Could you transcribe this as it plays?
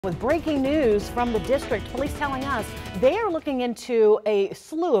With breaking news from the district, police telling us they are looking into a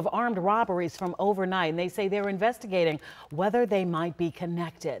slew of armed robberies from overnight, and they say they're investigating whether they might be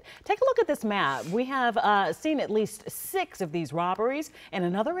connected. Take a look at this map. We have seen at least 6 of these robberies and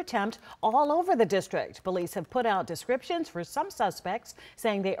another attempt all over the district. Police have put out descriptions for some suspects,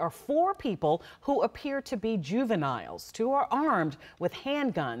 saying they are 4 people who appear to be juveniles. 2 are armed with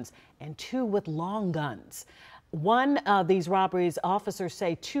handguns and 2 with long guns. One of these robberies, officers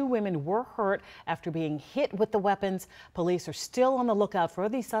say 2 women were hurt after being hit with the weapons. Police are still on the lookout for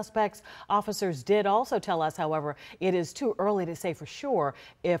these suspects. Officers did also tell us, however, it is too early to say for sure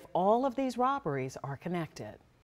if all of these robberies are connected.